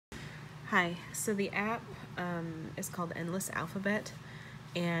Hi, so the app is called Endless Alphabet,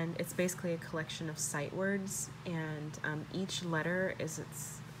 and it's basically a collection of sight words, and each letter is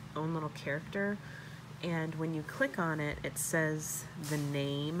its own little character, and when you click on it, it says the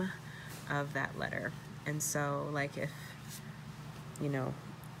name of that letter. And so, like,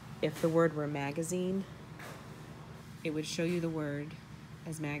 if the word were magazine, it would show you the word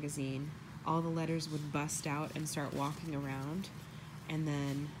as magazine. All the letters would bust out and start walking around, and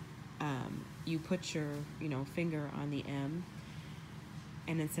then you put your finger on the M,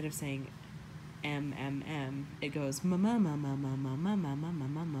 and instead of saying M M M, it goes ma ma ma ma ma ma ma ma ma ma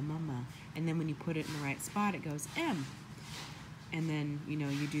ma ma ma ma, and then when you put it in the right spot, it goes M, and then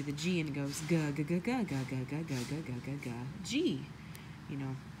you do the G and it goes ga ga ga ga ga ga ga ga ga ga ga ga G,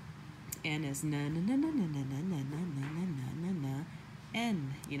 N is na na na na na na na na na na na na na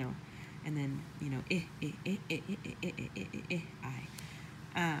N, and then I.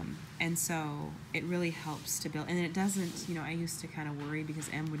 And so it really helps to build, and it doesn't, I used to kind of worry because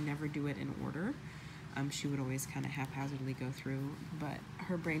M would never do it in order. She would always kind of haphazardly go through, but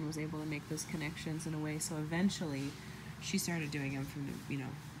her brain was able to make those connections in a way, so eventually she started doing them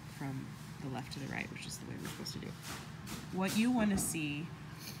from the left to the right, which is the way we're supposed to do. What you want to see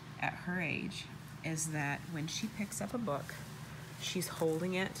at her age is that when she picks up a book, she's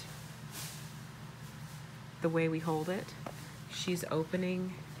holding it the way we hold it. She's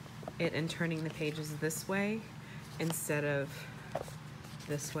opening it and turning the pages this way instead of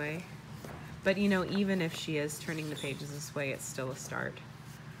this way. But even if she is turning the pages this way, it's still a start.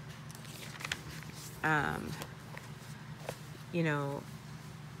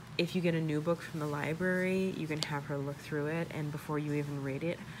 If you get a new book from the library, you can have her look through it, and before you even read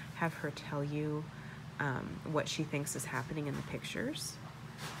it, have her tell you what she thinks is happening in the pictures.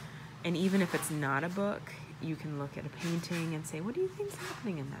 And even if it's not a book, you can look at a painting and say, what do you think's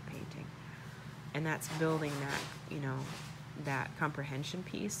happening in that painting? And that's building that, that comprehension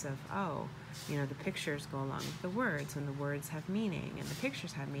piece of, the pictures go along with the words, and the words have meaning, and the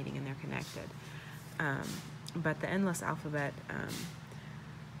pictures have meaning, and they're connected. But the Endless Alphabet,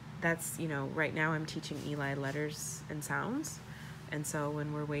 that's, right now I'm teaching Eli letters and sounds. And so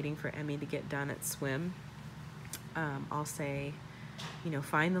when we're waiting for Emmy to get done at swim, I'll say,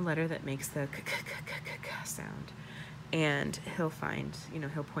 find the letter that makes the k sound, and he'll find,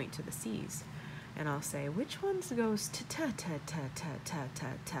 he'll point to the C's, and I'll say, which ones goes to ta ta ta ta ta ta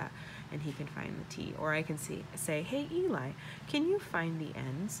ta, and he can find the T. Or I can say, hey Eli, can you find the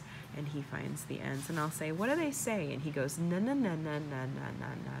N's? And he finds the N's, and I'll say, what do they say? And he goes na na na na na na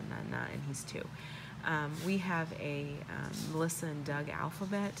na na na na, and he's 2. We have a Melissa and Doug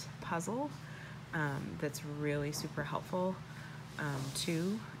alphabet puzzle that's really super helpful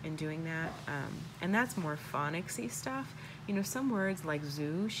too in doing that, and that's more phonics-y stuff. Some words like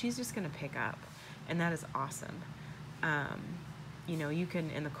zoo, she's just gonna pick up, and that is awesome. You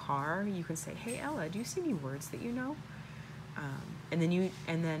can, in the car, you can say, hey Ella, do you see any words that you know? And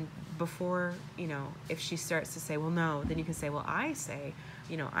then before, if she starts to say, well no, then you can say, well I say,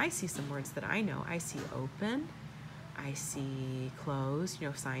 I see some words that I know. I see open, I see close,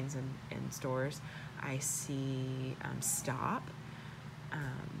 signs in stores. I see stop.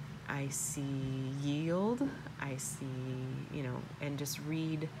 I see yield. I see, and just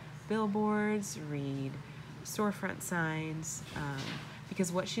read billboards, read storefront signs,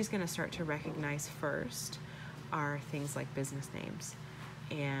 because what she's going to start to recognize first are things like business names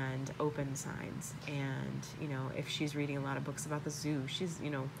and open signs. And, if she's reading a lot of books about the zoo,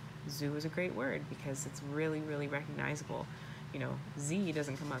 zoo is a great word because it's really, really recognizable. Z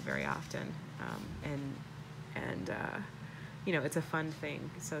doesn't come up very often, and it's a fun thing,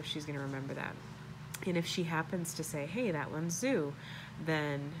 so she's going to remember that. And if she happens to say, hey, that one's zoo,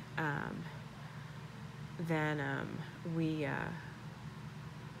 then we,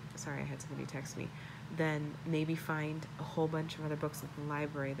 sorry, I had somebody text me, then maybe find a whole bunch of other books at the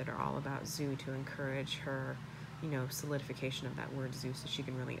library that are all about zoo to encourage her, solidification of that word zoo so she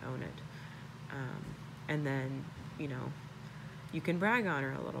can really own it. And then, you can brag on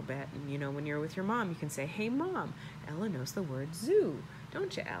her a little bit, and when you're with your mom, you can say, hey mom, Ella knows the word zoo,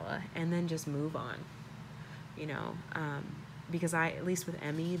 don't you Ella? And then just move on, because at least with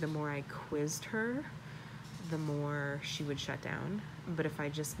Emmy, the more I quizzed her, the more she would shut down. But if I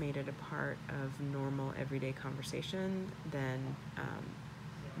just made it a part of normal everyday conversation, then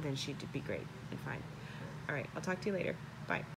she'd be great and fine. All right, I'll talk to you later. Bye.